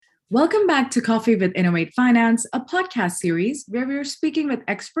Welcome back to Coffee with Innovate Finance, a podcast series where we're speaking with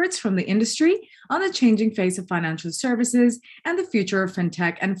experts from the industry on the changing face of financial services and the future of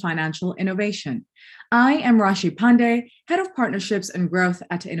fintech and financial innovation. I am Rashi Pandey, Head of Partnerships and Growth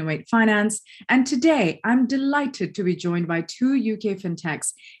at Innovate Finance, and today I'm delighted to be joined by two UK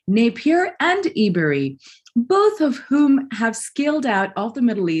fintechs, Napier and eBury, both of whom have scaled out of the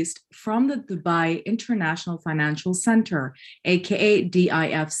Middle East from the Dubai International Financial Center, aka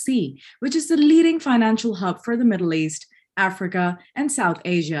DIFC, which is the leading financial hub for the Middle East, Africa, and South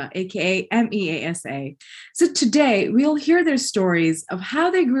Asia, aka MEASA. So today we'll hear their stories of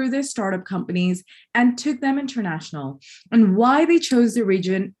how they grew their startup companies and took them international, and why they chose the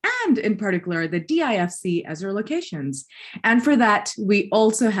region and in particular the DIFC as their locations. And for that, we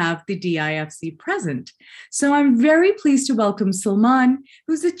also have the DIFC present. So I'm very pleased to welcome Salman,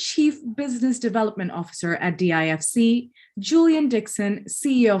 who's the Chief Business Development Officer at DIFC, Julian Dixon,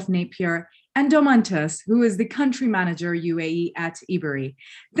 CEO of Napier, and Domantas, who is the Country Manager UAE at eBury.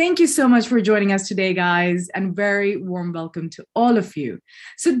 Thank you so much for joining us today, guys, and very warm welcome to all of you.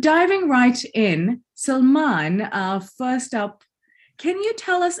 So diving right in, Salman, first up, can you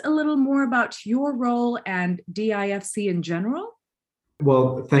tell us a little more about your role and DIFC in general?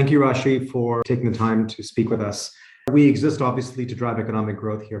 Well, thank you, Rashi, for taking the time to speak with us. We exist, obviously, to drive economic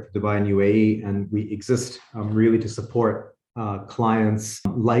growth here for Dubai and UAE, and we exist really to support clients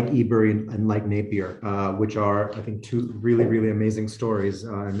like eBury and like Napier, which are, I think, two really, really amazing stories.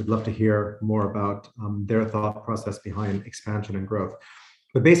 And we'd love to hear more about their thought process behind expansion and growth.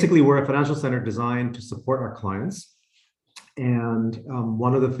 But basically, we're a financial center designed to support our clients. And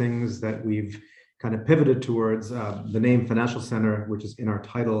one of the things that we've kind of pivoted towards, the name financial center, which is in our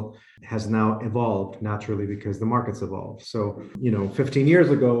title, has now evolved naturally because the market's evolved. So, 15 years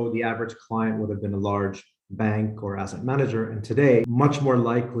ago, the average client would have been a large bank or asset manager. And today, much more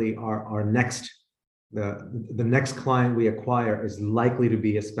likely our next, the next client we acquire is likely to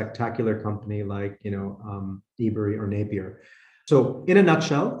be a spectacular company like, eBury or Napier. So in a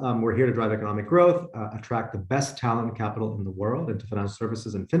nutshell, we're here to drive economic growth, attract the best talent capital in the world into financial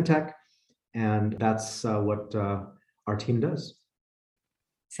services and fintech. And that's what our team does.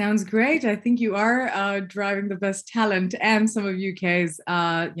 Sounds great. I think you are driving the best talent and some of UK's,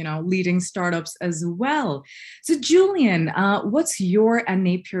 leading startups as well. So, Julian, what's your and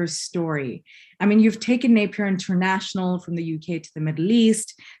Napier's story? I mean, you've taken Napier international from the UK to the Middle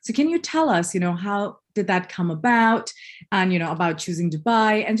East. So, can you tell us, how did that come about, and about choosing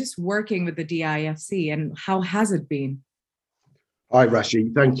Dubai and just working with the DIFC, and how has it been? Hi,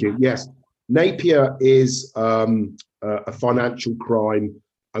 Rashi. Thank you. Yes, Napier is a financial crime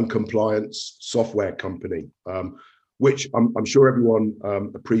and compliance software company, which I'm sure everyone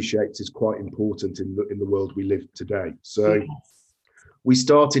appreciates is quite important in the world we live today. So yes. We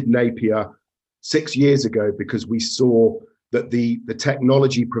started Napier 6 years ago because we saw that the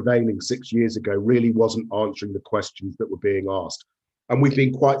technology prevailing 6 years ago really wasn't answering the questions that were being asked. And we've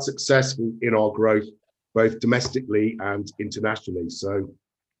been quite successful in our growth, both domestically and internationally. So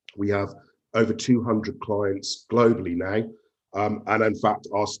we have over 200 clients globally now. And in fact,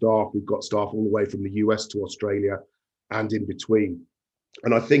 we've got staff all the way from the US to Australia and in between.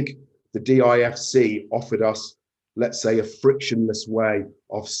 And I think the DIFC offered us, let's say, a frictionless way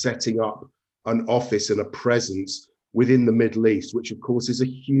of setting up an office and a presence within the Middle East, which of course is a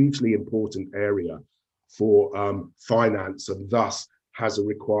hugely important area for finance, and thus has a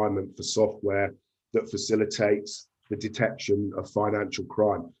requirement for software that facilitates the detection of financial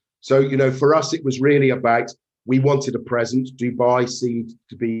crime. So, for us, it was really about, we wanted a presence. Dubai seemed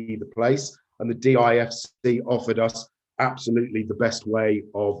to be the place, and the DIFC offered us absolutely the best way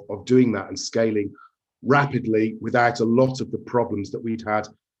of doing that and scaling rapidly without a lot of the problems that we'd had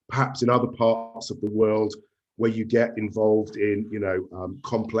perhaps in other parts of the world, where you get involved in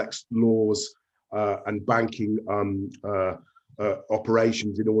complex laws and banking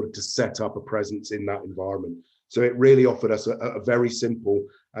operations in order to set up a presence in that environment. So it really offered us a very simple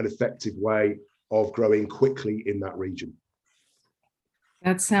and effective way of growing quickly in that region.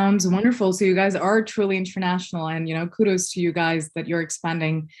 That sounds wonderful. So you guys are truly international, and kudos to you guys that you're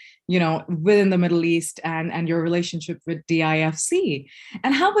expanding, within the Middle East and your relationship with DIFC.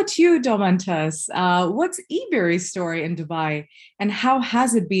 And how about you, Domantas? What's eBury's story in Dubai, and how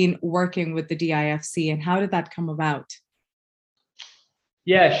has it been working with the DIFC, and how did that come about?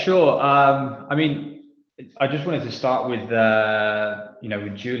 Yeah, sure. I just wanted to start with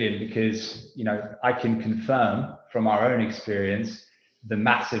with Julian, because I can confirm from our own experience the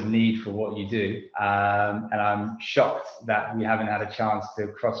massive need for what you do. And I'm shocked that we haven't had a chance to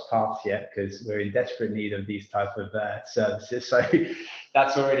cross paths yet, because we're in desperate need of these type of services. So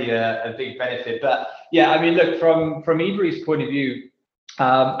that's already a big benefit. But yeah, I mean, look, from eBury's point of view,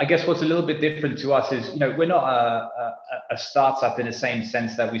 I guess what's a little bit different to us is, we're not a startup in the same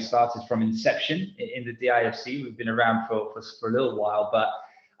sense that we started from inception in the DIFC. We've been around for a little while, but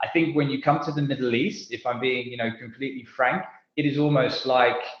I think when you come to the Middle East, if I'm being, completely frank, it is almost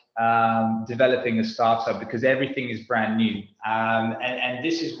like developing a startup, because everything is brand new. And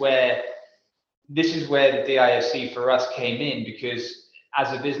this is where the DIFC for us came in, because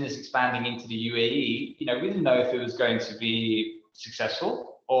as a business expanding into the UAE, we didn't know if it was going to be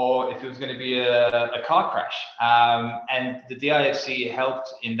successful or if it was going to be a car crash. And the DIFC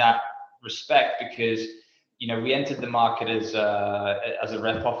helped in that respect, because we entered the market as a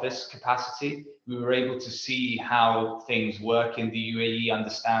rep office capacity. We were able to see how things work in the UAE,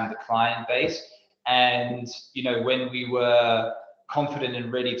 understand the client base, and when we were confident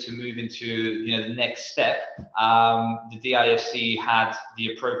and ready to move into the next step, the DIFC had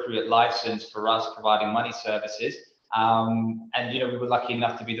the appropriate license for us providing money services, and we were lucky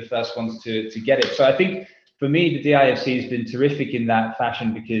enough to be the first ones to get it. So I think for me, the DIFC has been terrific in that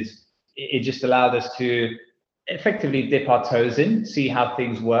fashion, because it just allowed us to effectively dip our toes in, see how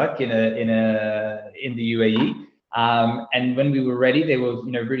things work in the UAE. And when we were ready, they were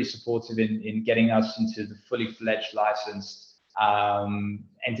really supportive in getting us into the fully fledged licensed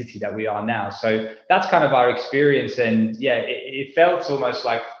entity that we are now. So that's kind of our experience. And yeah, it felt almost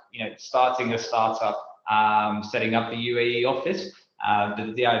like starting a startup, setting up the UAE office. But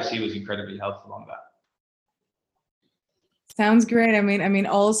the DIFC was incredibly helpful on that. Sounds great. I mean,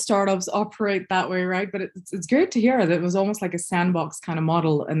 all startups operate that way, right? But it's great to hear that it was almost like a sandbox kind of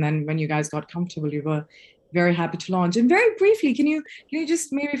model. And then when you guys got comfortable, you were very happy to launch. And very briefly, can you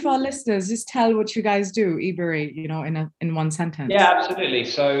just maybe for our listeners, just tell what you guys do, eBury, in one sentence? Yeah, absolutely.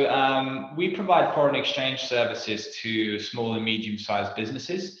 So we provide foreign exchange services to small and medium-sized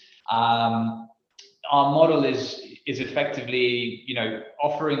businesses. Our model is effectively,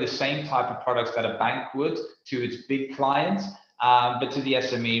 offering the same type of products that a bank would to its big clients, but to the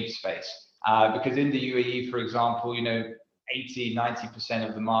SME space. Because in the UAE, for example, 80-90%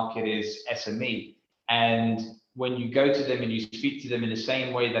 of the market is SME. And when you go to them and you speak to them in the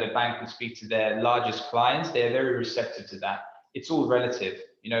same way that a bank would speak to their largest clients, they're very receptive to that. It's all relative.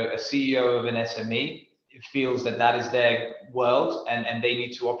 A CEO of an SME feels that is their world, and they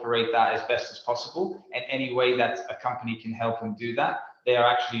need to operate that as best as possible. And any way that a company can help them do that, they are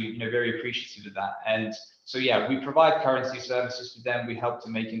actually very appreciative of that. And so yeah, we provide currency services for them. We help to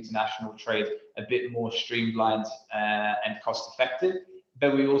make international trade a bit more streamlined and cost effective.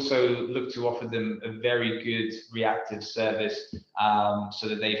 But we also look to offer them a very good reactive service, so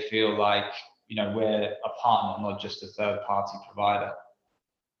that they feel like we're a partner, not just a third party provider.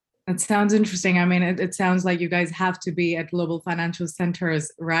 That sounds interesting. I mean, it sounds like you guys have to be at global financial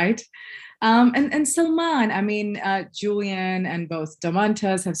centers, right? And Salman, Julian and both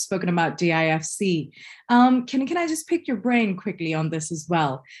Domantas have spoken about DIFC. Can I just pick your brain quickly on this as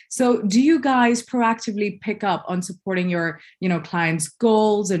well? So do you guys proactively pick up on supporting your, clients'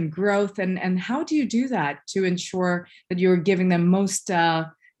 goals and growth? And how do you do that to ensure that you're giving them most the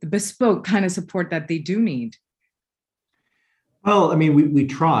bespoke kind of support that they do need? Well, we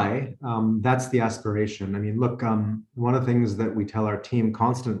try. That's the aspiration. Look, one of the things that we tell our team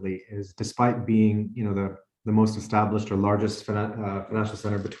constantly is, despite being, the most established or largest financial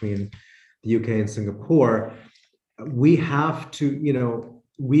center between the UK and Singapore, we have to,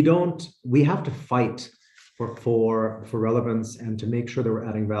 we have to fight for relevance and to make sure that we're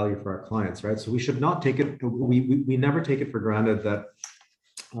adding value for our clients, right? So we should not take it. We never take it for granted that.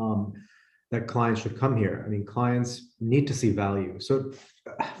 That clients should come here. Clients need to see value. So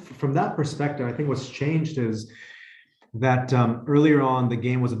from that perspective, I think what's changed is that earlier on, the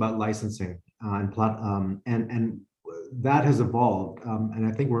game was about licensing and that has evolved. And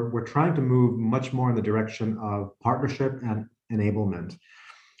I think we're trying to move much more in the direction of partnership and enablement.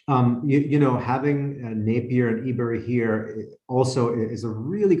 Having Napier and eBury here also is a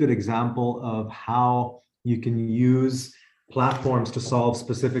really good example of how you can use platforms to solve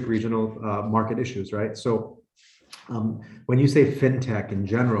specific regional market issues, right? So when you say fintech in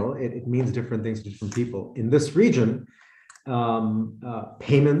general, it means different things to different people. In this region,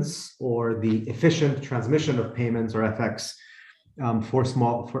 payments or the efficient transmission of payments or FX for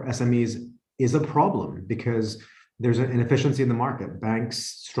SMEs is a problem, because there's an inefficiency in the market. Banks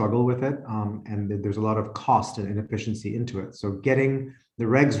struggle with it, and there's a lot of cost and inefficiency into it. So getting the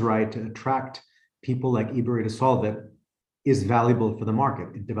regs right to attract people like eBury to solve it is valuable for the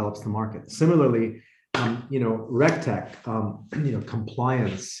market. It develops the market. Similarly, RegTech,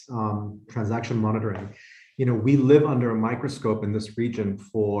 compliance, transaction monitoring, we live under a microscope in this region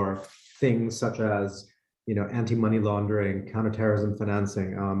for things such as, anti-money laundering, counterterrorism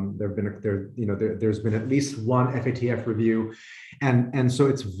financing. There's been at least one FATF review, and so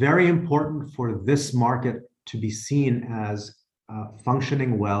it's very important for this market to be seen as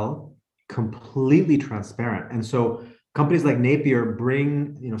functioning well, completely transparent. And so companies like Napier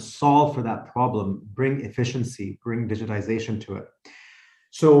solve for that problem, bring efficiency, bring digitization to it.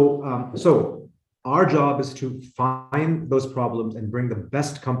 So our job is to find those problems and bring the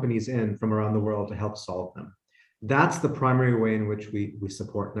best companies in from around the world to help solve them. That's the primary way in which we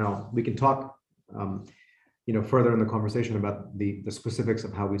support. Now, we can talk further in the conversation about the specifics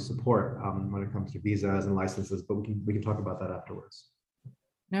of how we support when it comes to visas and licenses, but we can talk about that afterwards.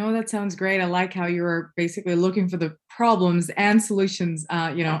 No, that sounds great. I like how you're basically looking for the problems and solutions,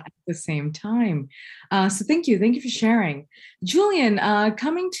 at the same time. So thank you for sharing. Julian,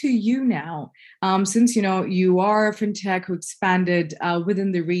 coming to you now, since you are a fintech who expanded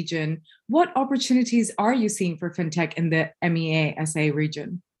within the region, what opportunities are you seeing for fintech in the MEA SA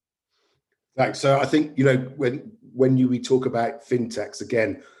region? Thanks. So I think when we talk about fintechs,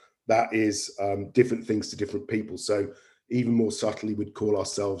 again, that is different things to different people. So even more subtly, we'd call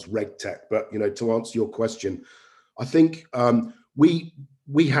ourselves RegTech. But to answer your question, I think we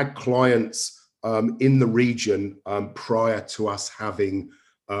had clients in the region prior to us having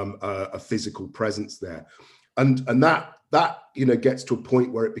a physical presence there, and that gets to a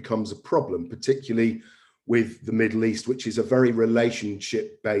point where it becomes a problem, particularly with the Middle East, which is a very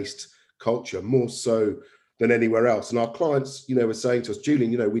relationship-based culture, more so than anywhere else. And our clients, were saying to us,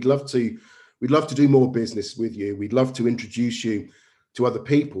 Julian, we'd love to do more business with you. We'd love to introduce you to other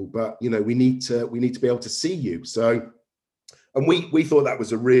people, but we need to be able to see you. So, and we thought that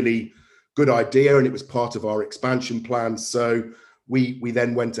was a really good idea, and it was part of our expansion plan. So we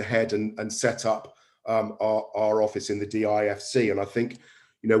then went ahead and set up our office in the DIFC, and I think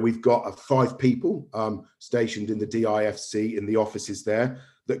we've got 5 people stationed in the DIFC in the offices there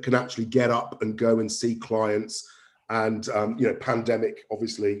that can actually get up and go and see clients. And pandemic,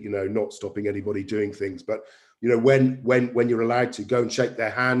 obviously, not stopping anybody doing things, but when you're allowed to go and shake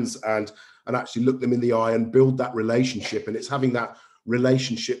their hands and actually look them in the eye and build that relationship, and it's having that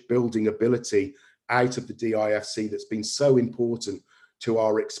relationship building ability out of the DIFC that's been so important to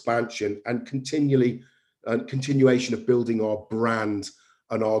our expansion and continuation of building our brand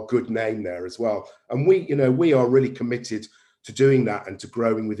and our good name there as well. And we are really committed to doing that and to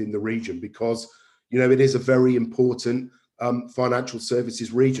growing within the region, because it is a very important financial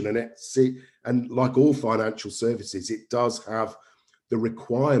services region, and like all financial services, it does have the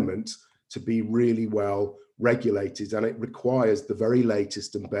requirement to be really well regulated, and it requires the very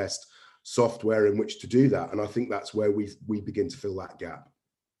latest and best software in which to do that. And I think that's where we begin to fill that gap.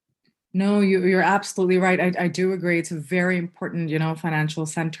 No, you're absolutely right. I do agree. It's a very important, financial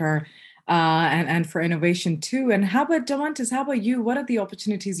center. And for innovation too. And how about Domantas? How about you? What are the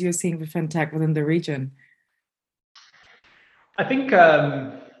opportunities you're seeing for fintech within the region? I think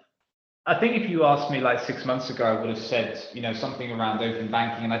if you asked me like 6 months ago, I would have said something around open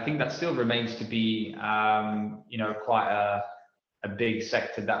banking, and I think that still remains to be quite a big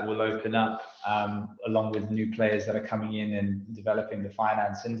sector that will open up along with new players that are coming in and developing the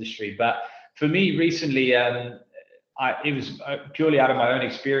finance industry. But for me recently, it was purely out of my own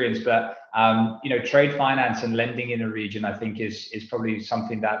experience, but trade finance and lending in a region, I think is probably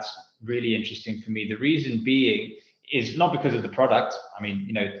something that's really interesting for me. The reason being is not because of the product. I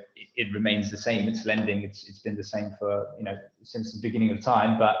mean, it remains the same. It's lending. It's been the same for since the beginning of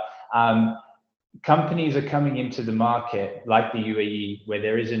time. But companies are coming into the market like the UAE, where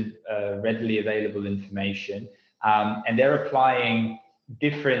there isn't readily available information, and they're applying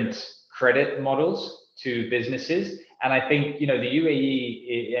different credit models to businesses. And I think the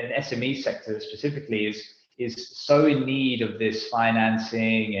UAE and SME sector specifically is so in need of this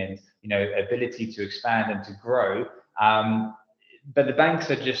financing and ability to expand and to grow. But the banks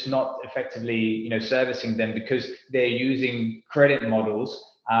are just not effectively servicing them, because they're using credit models.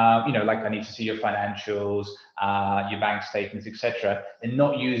 Like, I need to see your financials, your bank statements, etc., and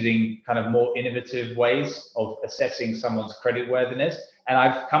not using kind of more innovative ways of assessing someone's creditworthiness. And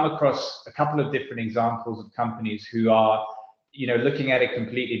I've come across a couple of different examples of companies who are, looking at it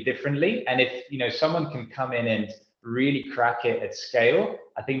completely differently. And if, someone can come in and really crack it at scale,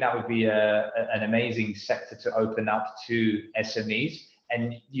 I think that would be an amazing sector to open up to SMEs.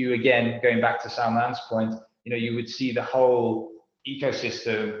 And you, again, going back to Salman's point, you would see the whole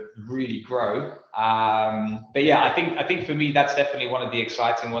ecosystem really grow. But yeah, I think for me, that's definitely one of the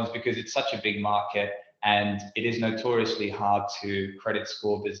exciting ones because it's such a big market and it is notoriously hard to credit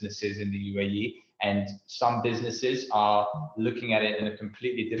score businesses in the UAE. And some businesses are looking at it in a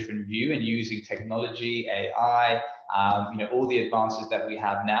completely different view and using technology, AI, all the advances that we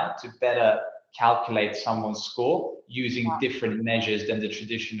have now to better calculate someone's score using different measures than the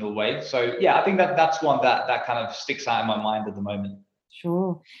traditional way. So yeah, I think that's one that kind of sticks out in my mind at the moment.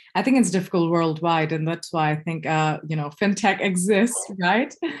 Sure. I think it's difficult worldwide, and that's why I think fintech exists,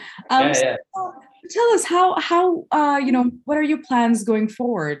 right? Yeah. So tell us how what are your plans going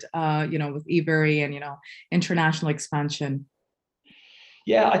forward? With eBury and international expansion.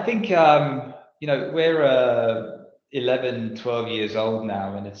 Yeah, I think we're 11, 12 years old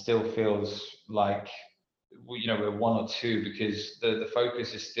now, and it still feels like we're one or two because the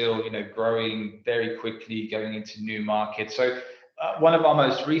focus is still growing very quickly, going into new markets. So one of our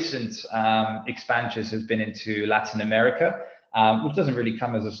most recent expansions has been into Latin America, which doesn't really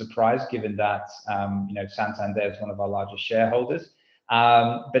come as a surprise given that Santander is one of our largest shareholders.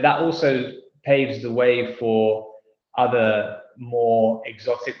 But that also paves the way for other more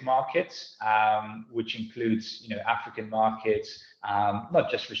exotic markets, which includes African markets,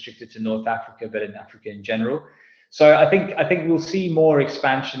 not just restricted to North Africa, but in Africa in general. So I think we'll see more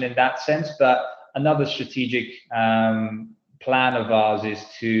expansion in that sense. But another strategic plan of ours is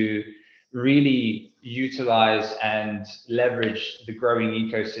to really utilize and leverage the growing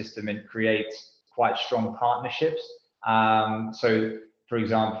ecosystem and create quite strong partnerships. So for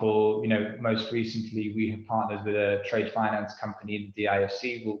example, most recently we have partnered with a trade finance company in the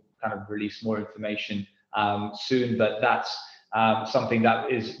DIFC. We'll kind of release more information soon, but that's something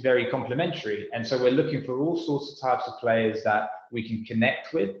that is very complementary. And so we're looking for all sorts of types of players that we can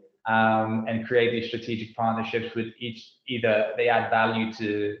connect with and create these strategic partnerships with each. Either they add value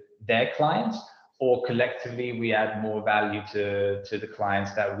to their clients or collectively we add more value to the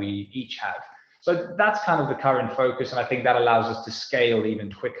clients that we each have. So that's kind of the current focus. And I think that allows us to scale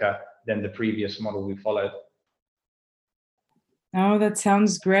even quicker than the previous model we followed. Oh, that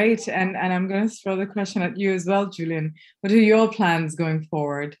sounds great. And I'm going to throw the question at you as well, Julian. What are your plans going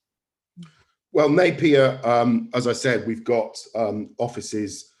forward? Well, Napier, as I said, we've got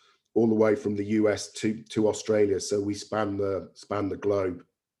offices all the way from the US to Australia. So we span the globe.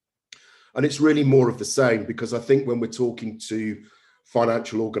 And it's really more of the same because I think when we're talking to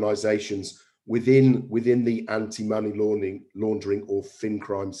financial organizations within the anti-money laundering or fin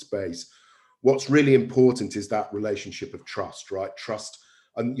crime space, what's really important is that relationship of trust, right? Trust,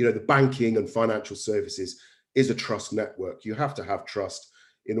 and the banking and financial services is a trust network. You have to have trust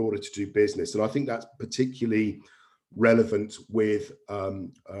in order to do business, and I think that's particularly relevant with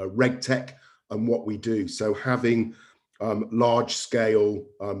RegTech and what we do. So having large scale,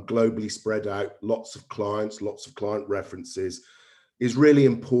 globally spread out, lots of clients, lots of client references is really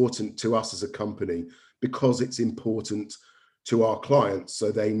important to us as a company because it's important to our clients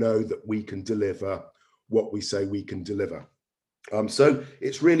so they know that we can deliver what we say we can deliver. So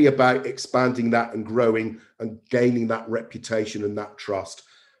it's really about expanding that and growing and gaining that reputation and that trust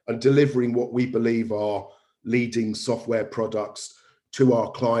and delivering what we believe are leading software products to our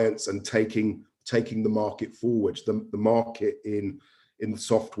clients and taking the market forward. The market in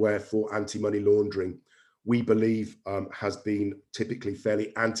software for anti-money laundering, we believe has been typically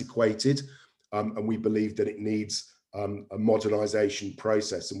fairly antiquated, and we believe that it needs a modernization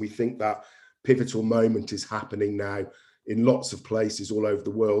process. And we think that pivotal moment is happening now in lots of places all over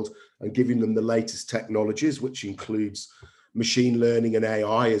the world and giving them the latest technologies, which includes machine learning and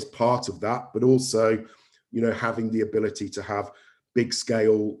AI as part of that, but also, having the ability to have big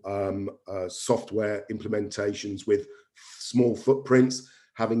scale software implementations with small footprints,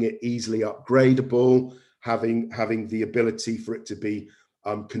 having it easily upgradable, having the ability for it to be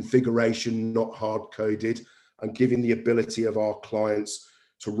configuration, not hard coded, and giving the ability of our clients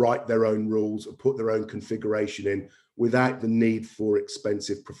to write their own rules and put their own configuration in without the need for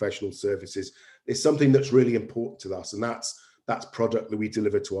expensive professional services is something that's really important to us. And that's product that we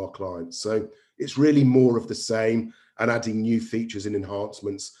deliver to our clients. So it's really more of the same and adding new features and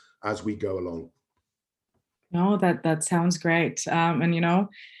enhancements as we go along. No, that sounds great. And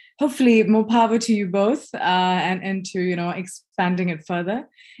hopefully more power to you both and to expanding it further.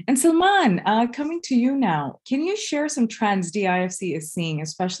 And Salman, coming to you now, can you share some trends DIFC is seeing,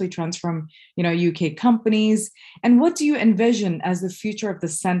 especially trends from UK companies, and what do you envision as the future of the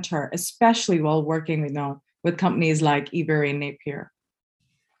center, especially while working with companies like eBury and Napier?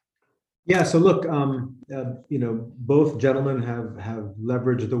 Yeah, so look, both gentlemen have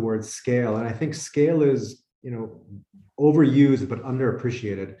leveraged the word scale, and I think scale is overused but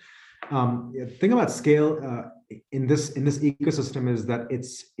underappreciated. The thing about scale in this ecosystem is that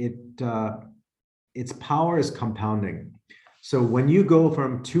its power is compounding. So when you go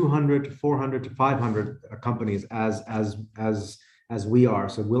from 200 to 400 to 500 companies, as we are,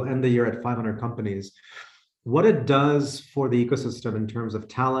 so we'll end the year at 500 companies. What it does for the ecosystem in terms of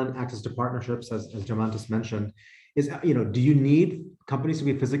talent, access to partnerships, as Diamantis mentioned, is, do you need companies to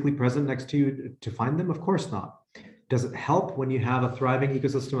be physically present next to you to find them? Of course not. Does it help when you have a thriving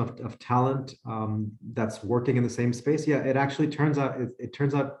ecosystem of talent that's working in the same space? Yeah, it actually turns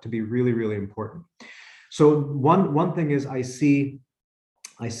out to be really, really important. So one thing is I see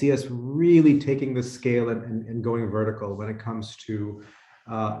us really taking the scale and going vertical when it comes to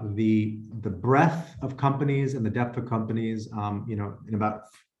the breadth of companies and the depth of companies. In about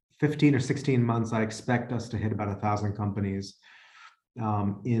 15 or 16 months, I expect us to hit about 1,000 companies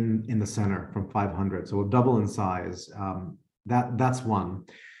in the center from 500. So we'll double in size. That's one.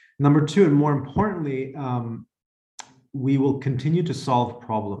 Number two, and more importantly, we will continue to solve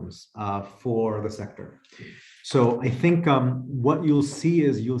problems for the sector. So I think what you'll see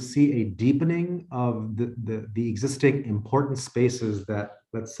is a deepening of the existing important spaces that,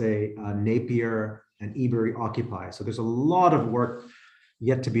 let's say, Napier and eBury occupy. So there's a lot of work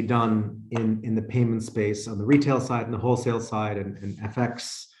yet to be done in the payment space on the retail side and the wholesale side and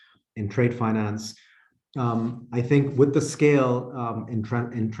FX, in trade finance. I think with the scale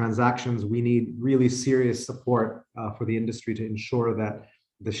in transactions, we need really serious support for the industry to ensure that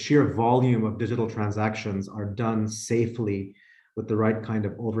the sheer volume of digital transactions are done safely with the right kind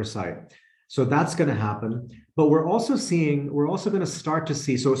of oversight. So that's going to happen. But we're also going to start to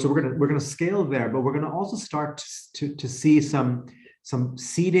see, so we're going to scale there, but we're going to also start to see some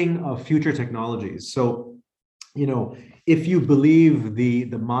seeding of future technologies. So, if you believe the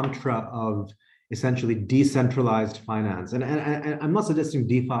mantra of essentially decentralized finance, and I'm not suggesting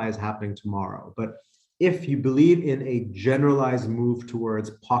DeFi is happening tomorrow, but if you believe in a generalized move towards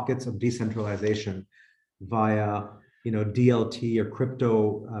pockets of decentralization via, DLT or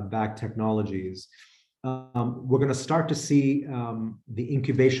crypto-backed technologies, we're going to start to see the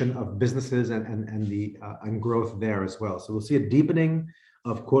incubation of businesses and growth there as well. So we'll see a deepening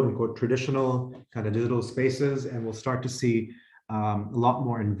of quote unquote traditional kind of digital spaces, and we'll start to see a lot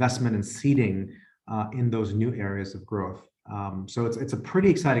more investment and seeding in those new areas of growth. So it's a pretty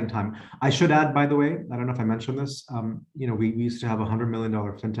exciting time. I should add, by the way, I don't know if I mentioned this, we used to have a $100 million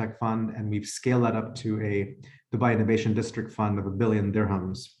fintech fund, and we've scaled that up to a Dubai Innovation District fund of 1 billion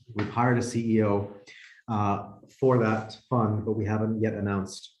dirhams. We've hired a CEO for that fund, but we haven't yet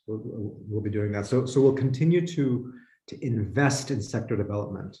announced we'll be doing that. So we'll continue to invest in sector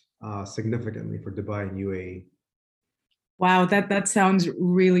development significantly for Dubai and UAE. Wow, that sounds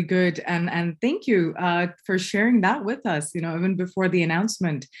really good, and thank you for sharing that with us. Even before the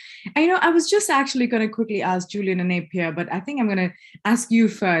announcement, I was just actually going to quickly ask Julian and Napier, but I think I'm going to ask you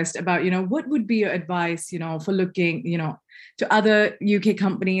first about what would be your advice, for looking, to other UK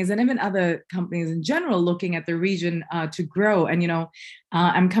companies and even other companies in general looking at the region to grow. And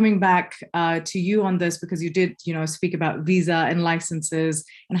I'm coming back to you on this because you did speak about visa and licenses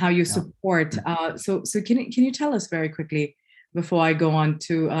and how you support. So can you tell us very quickly before I go on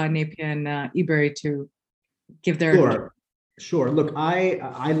to Napier and eBury to give their Sure. Look,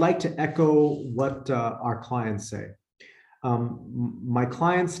 I like to echo what our clients say. My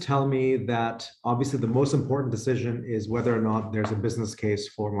clients tell me that obviously the most important decision is whether or not there's a business case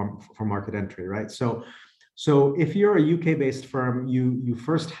for market entry, right? So if you're a UK-based firm, you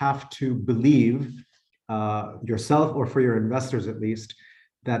first have to believe yourself, or for your investors at least,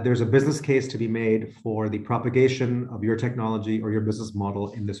 that there's a business case to be made for the propagation of your technology or your business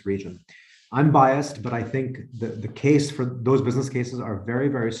model in this region. I'm biased, but I think the case for those business cases are very,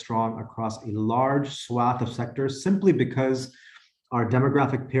 very strong across a large swath of sectors, simply because our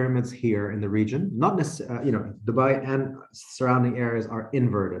demographic pyramids here in the region, not necessarily, Dubai and surrounding areas, are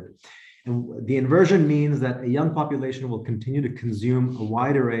inverted. And the inversion means that a young population will continue to consume a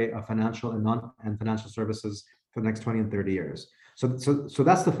wide array of financial and non-financial services for the next 20 and 30 years. So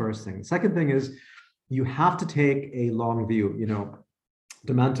that's the first thing. The second thing is you have to take a long view.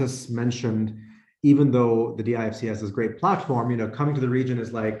 Diamantis mentioned, even though the DIFC has this great platform, coming to the region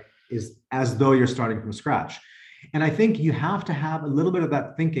is as though you're starting from scratch. And I think you have to have a little bit of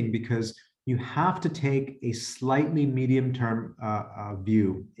that thinking, because you have to take a slightly medium-term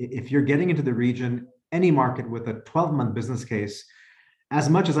view. If you're getting into the region, any market with a 12-month business case, as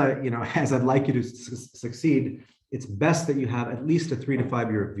much as as I'd like you to succeed, it's best that you have at least a 3 to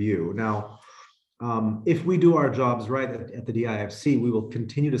 5 year view. Now, if we do our jobs right at the DIFC, we will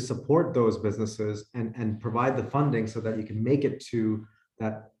continue to support those businesses and provide the funding so that you can make it to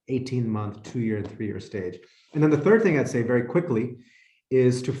that 18-month, 2-year, and 3-year stage. And then the third thing I'd say very quickly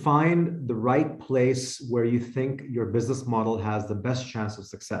is to find the right place where you think your business model has the best chance of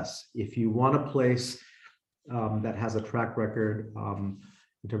success. If you want a place that has a track record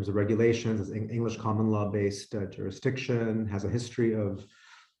in terms of regulations, as English common law based jurisdiction, has a history of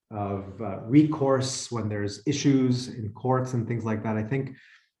recourse when there's issues in courts and things like that, I think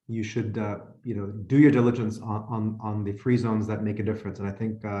you should do your diligence on the free zones that make a difference. And I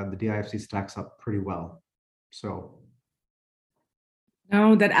think the DIFC stacks up pretty well. So.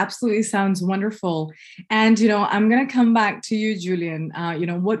 No, that absolutely sounds wonderful. And, I'm going to come back to you, Julian.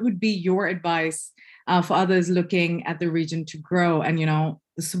 What would be your advice for others looking at the region to grow and,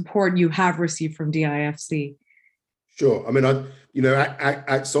 the support you have received from DIFC? Sure. I mean,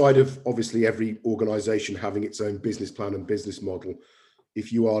 outside of obviously every organization having its own business plan and business model,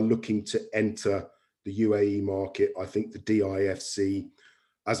 if you are looking to enter the UAE market, I think the DIFC,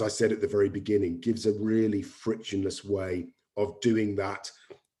 as I said at the very beginning, gives a really frictionless way of doing that,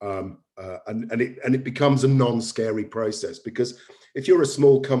 and it becomes a non-scary process. Because if you're a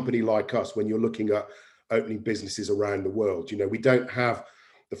small company like us, when you're looking at opening businesses around the world, we don't have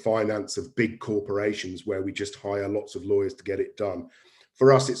the finance of big corporations where we just hire lots of lawyers to get it done.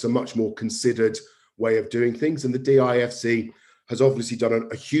 For us, it's a much more considered way of doing things, and the DIFC has obviously done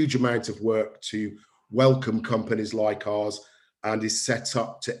a huge amount of work to welcome companies like ours and is set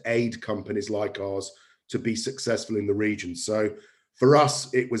up to aid companies like ours to be successful in the region. So for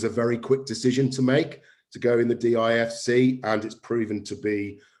us, it was a very quick decision to make to go in the DIFC, and it's proven to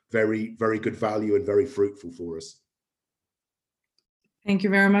be very, very good value and very fruitful for us. Thank you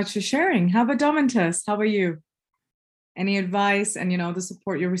very much for sharing. How about Domintas? How about you? Any advice and, the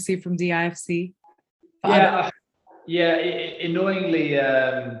support you received from DIFC? Yeah, annoyingly,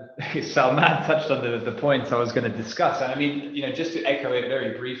 Salman touched on the points I was going to discuss. I mean, just to echo it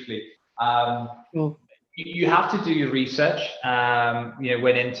very briefly, Cool. You have to do your research,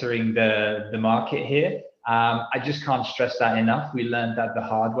 when entering the market here. I just can't stress that enough. We learned that the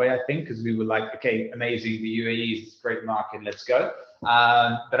hard way, I think, because we were like, okay, amazing, the UAE is a great market, let's go.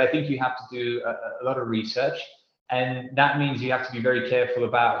 But I think you have to do a lot of research. And that means you have to be very careful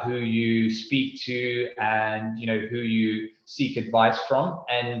about who you speak to and, who you seek advice from.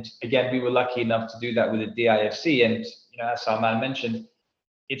 And again, we were lucky enough to do that with the DIFC. And, as Salman mentioned,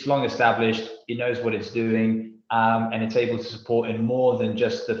 it's long established, it knows what it's doing, and it's able to support in more than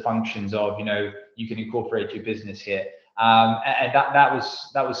just the functions of, you can incorporate your business here. And that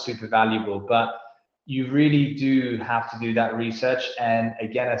was super valuable. But you really do have to do that research. And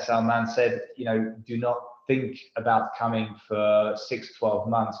again, as Salman said, do not think about coming for 6-12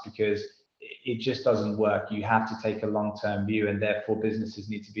 months, because it just doesn't work. You have to take a long-term view, and therefore businesses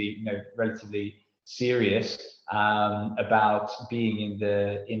need to be, relatively serious about being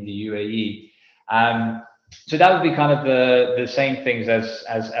in the UAE. So that would be kind of the same things as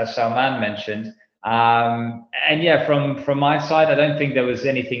Salman mentioned. And yeah, from my side, I don't think there was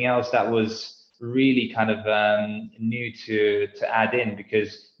anything else that was really kind of new to add in,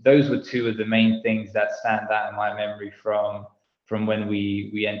 because those were two of the main things that stand out in my memory from when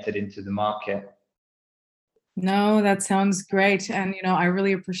we entered into the market. No, that sounds great. And, I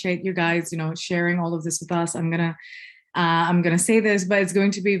really appreciate you guys, sharing all of this with us. I'm going to say this, but it's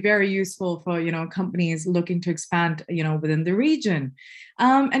going to be very useful for, companies looking to expand, within the region.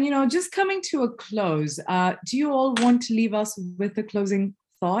 And, just coming to a close, do you all want to leave us with a closing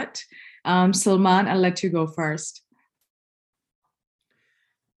thought? Salman, I'll let you go first.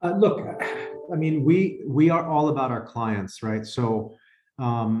 Look, I mean, we are all about our clients, right? So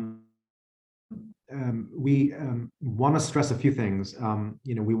we want to stress a few things.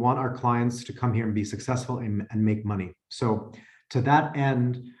 We want our clients to come here and be successful and make money. So to that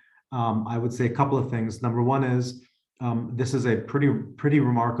end, I would say a couple of things. Number one is this is a pretty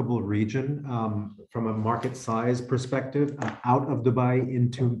remarkable region from a market size perspective, out of Dubai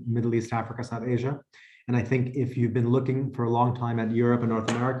into Middle East, Africa, South Asia. And I think if you've been looking for a long time at Europe and North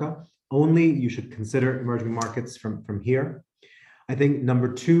America, only you should consider emerging markets from here. I think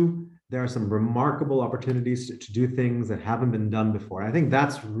number two, there are some remarkable opportunities to do things that haven't been done before. I think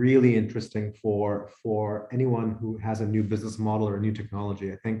that's really interesting for anyone who has a new business model or a new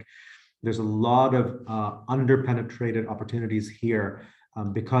technology. I think there's a lot of underpenetrated opportunities here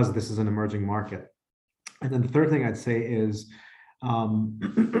because this is an emerging market. And then the third thing I'd say is,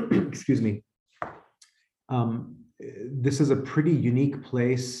 excuse me, this is a pretty unique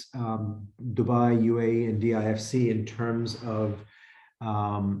place, Dubai, UAE, and DIFC, in terms of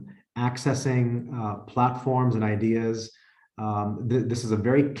accessing platforms and ideas. This is a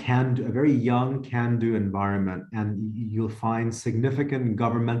very young can-do environment, and you'll find significant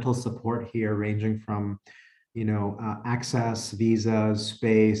governmental support here, ranging from access, visas,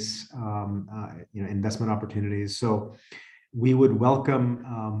 space, investment opportunities. So we would welcome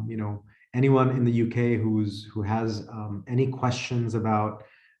anyone in the UK who has any questions about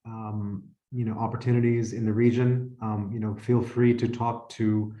opportunities in the region. Feel free to talk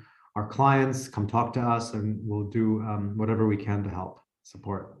to our clients, come talk to us, and we'll do whatever we can to help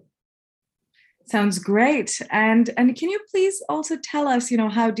support. Sounds great. And can you please also tell us,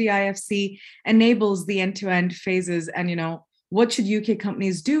 how DIFC enables the end-to-end phases, and what should UK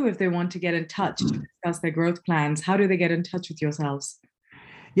companies do if they want to get in touch to discuss their growth plans? How do they get in touch with yourselves?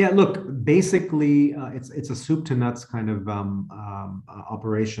 Yeah, look, basically, it's a soup to nuts kind of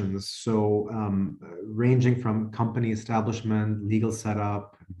operations. So ranging from company establishment, legal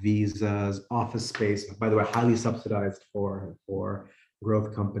setup, visas, office space, by the way, highly subsidized for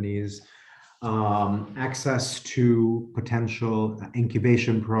growth companies, access to potential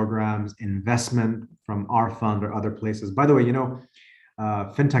incubation programs, investment from our fund or other places. By the way,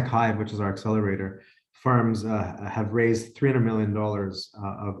 FinTech Hive, which is our accelerator, firms have raised $300 million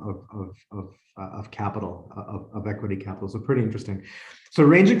of capital, of equity capital. So pretty interesting. So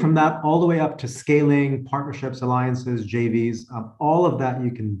ranging from that all the way up to scaling, partnerships, alliances, JVs, all of that you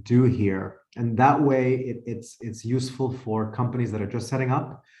can do here. And that way it's useful for companies that are just setting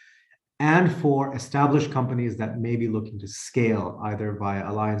up and for established companies that may be looking to scale either via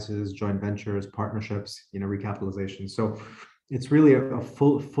alliances, joint ventures, partnerships, recapitalization. So it's really a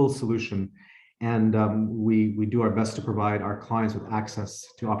full solution. And we do our best to provide our clients with access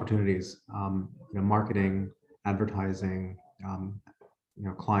to opportunities, marketing, advertising,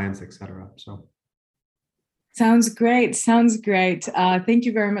 clients, etc. So, sounds great. Thank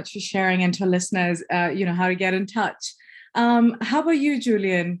you very much for sharing, and to listeners, how to get in touch. How about you,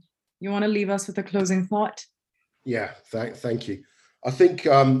 Julian? You want to leave us with a closing thought? Yeah, thank you. I think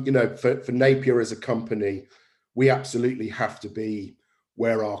for Napier as a company, we absolutely have to be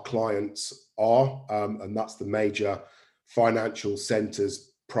where our clients are, and that's the major financial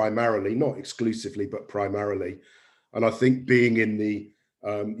centers primarily, not exclusively, but primarily. And I think being in the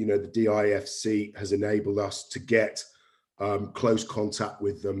DIFC has enabled us to get close contact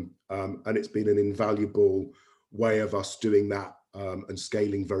with them, and it's been an invaluable way of us doing that and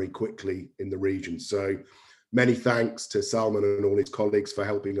scaling very quickly in the region. So many thanks to Salman and all his colleagues for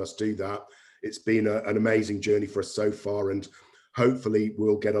helping us do that. It's been an amazing journey for us so far, and hopefully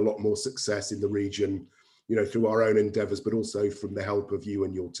we'll get a lot more success in the region, through our own endeavors, but also from the help of you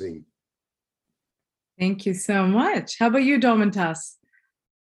and your team. Thank you so much. How about you, Domantas?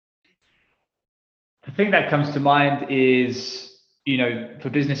 The thing that comes to mind is, for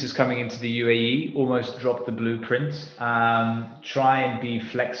businesses coming into the UAE, almost drop the blueprint, try and be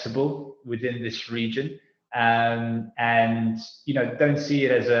flexible within this region. And don't see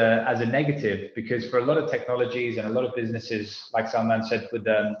it as a negative, because for a lot of technologies and a lot of businesses, like Salman said, with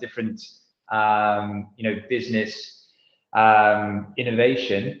different business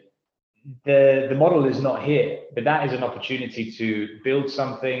innovation, the model is not here, but that is an opportunity to build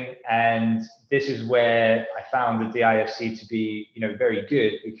something. And this is where I found the DIFC to be very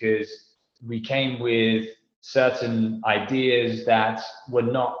good, because we came with certain ideas that were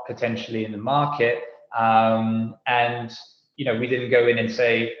not potentially in the market. And we didn't go in and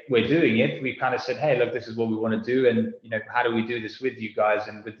say we're doing it. We kind of said, hey, look, this is what we want to do, and how do we do this with you guys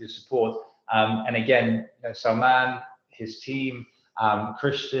and with your support? And again, Salman, his team,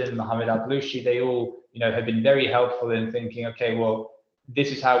 Christian, Mohammed Al-Blushi, they all have been very helpful in thinking, okay, well,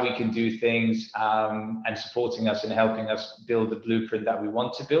 this is how we can do things, and supporting us and helping us build the blueprint that we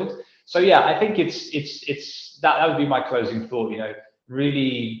want to build. So yeah, I think it's that would be my closing thought.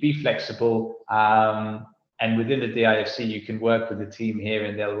 Really be flexible, and within the DIFC, you can work with the team here,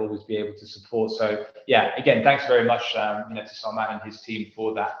 and they'll always be able to support. So yeah, again, thanks very much to Salman and his team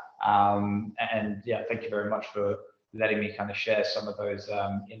for that. And yeah, thank you very much for letting me kind of share some of those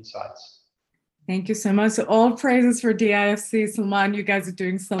insights. Thank you so much. So all praises for DIFC. Salman, you guys are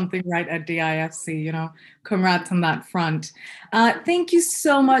doing something right at DIFC, congrats on that front. Thank you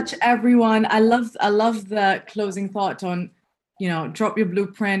so much, everyone. I love the closing thought on, drop your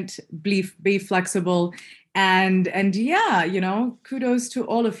blueprint, be flexible. And yeah, kudos to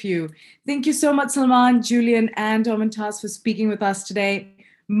all of you. Thank you so much, Salman, Julian, and Domantas, for speaking with us today.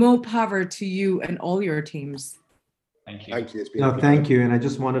 More power to you and all your teams. Thank you. Thank you. Thank you. And I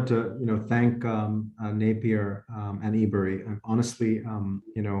just wanted to, thank Napier and Ebury. And honestly,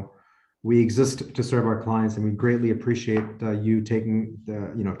 We exist to serve our clients, and we greatly appreciate you taking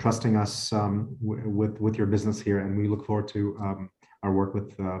trusting us with your business here, and we look forward to our work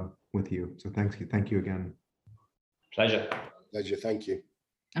with you. So thank you again. Pleasure. Thank you.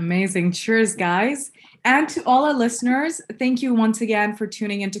 Amazing. Cheers, guys. And to all our listeners, thank you once again for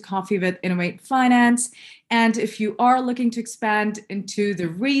tuning into Coffee with Innovate Finance. And if you are looking to expand into the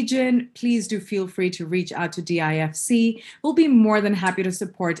region, please do feel free to reach out to DIFC. We'll be more than happy to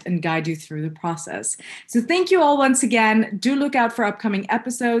support and guide you through the process. So thank you all once again. Do look out for upcoming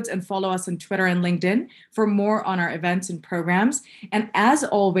episodes and follow us on Twitter and LinkedIn for more on our events and programs. And as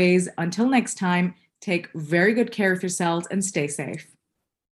always, until next time, take very good care of yourselves and stay safe.